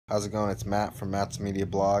How's it going? It's Matt from Matt's Media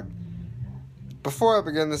Blog. Before I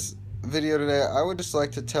begin this video today, I would just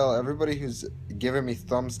like to tell everybody who's giving me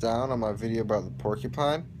thumbs down on my video about the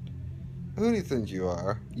porcupine, who do you think you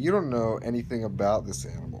are? You don't know anything about this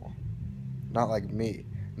animal. Not like me.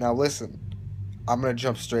 Now listen, I'm going to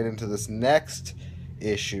jump straight into this next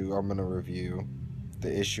issue I'm going to review.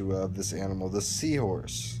 The issue of this animal, the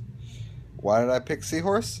seahorse. Why did I pick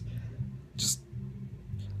seahorse?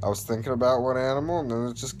 I was thinking about one animal and then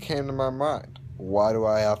it just came to my mind. Why do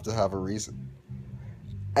I have to have a reason?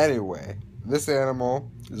 Anyway, this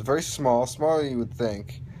animal is very small, smaller than you would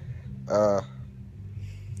think.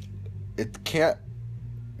 It can't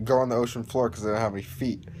go on the ocean floor because it doesn't have any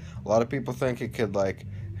feet. A lot of people think it could like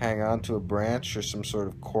hang on to a branch or some sort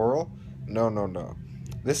of coral. No.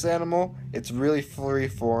 This animal, it's really free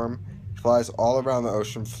form, flies all around the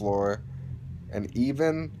ocean floor, and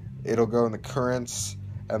even it'll go in the currents.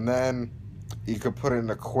 And then you could put it in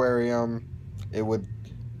an aquarium. It would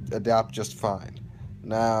adapt just fine.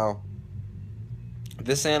 Now,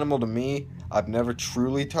 this animal to me, I've never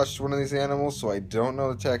truly touched one of these animals, so I don't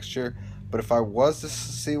know the texture. But if I was to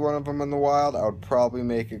see one of them in the wild, I would probably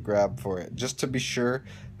make a grab for it, just to be sure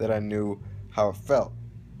that I knew how it felt.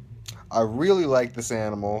 I really like this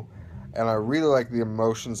animal, and I really like the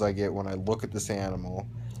emotions I get when I look at this animal.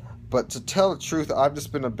 But to tell the truth, I've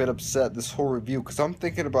just been a bit upset this whole review because I'm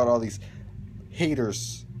thinking about all these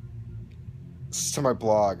haters to my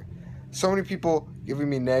blog. So many people giving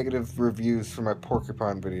me negative reviews for my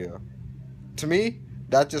porcupine video. To me,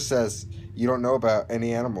 that just says you don't know about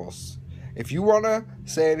any animals. If you want to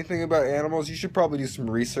say anything about animals, you should probably do some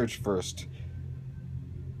research first.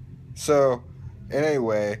 So,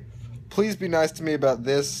 anyway, please be nice to me about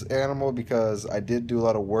this animal because I did do a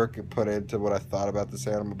lot of work and put into what I thought about this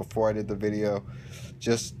animal before I did the video.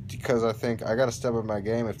 Just because I think I gotta step up my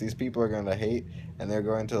game. If these people are going to hate and they're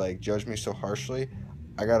going to like judge me so harshly,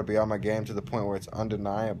 I gotta be on my game to the point where it's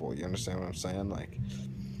undeniable. You understand what I'm saying? Like,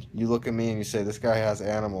 you look at me and you say, this guy has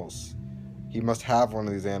animals. He must have one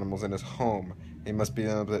of these animals in his home. He must be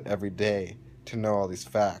dealing with it every day to know all these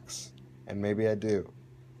facts. And maybe I do.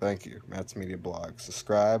 Thank you, Matt's Media Blog.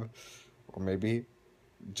 Subscribe, or maybe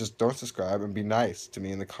just don't subscribe and be nice to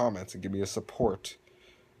me in the comments and give me a support.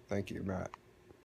 Thank you, Matt.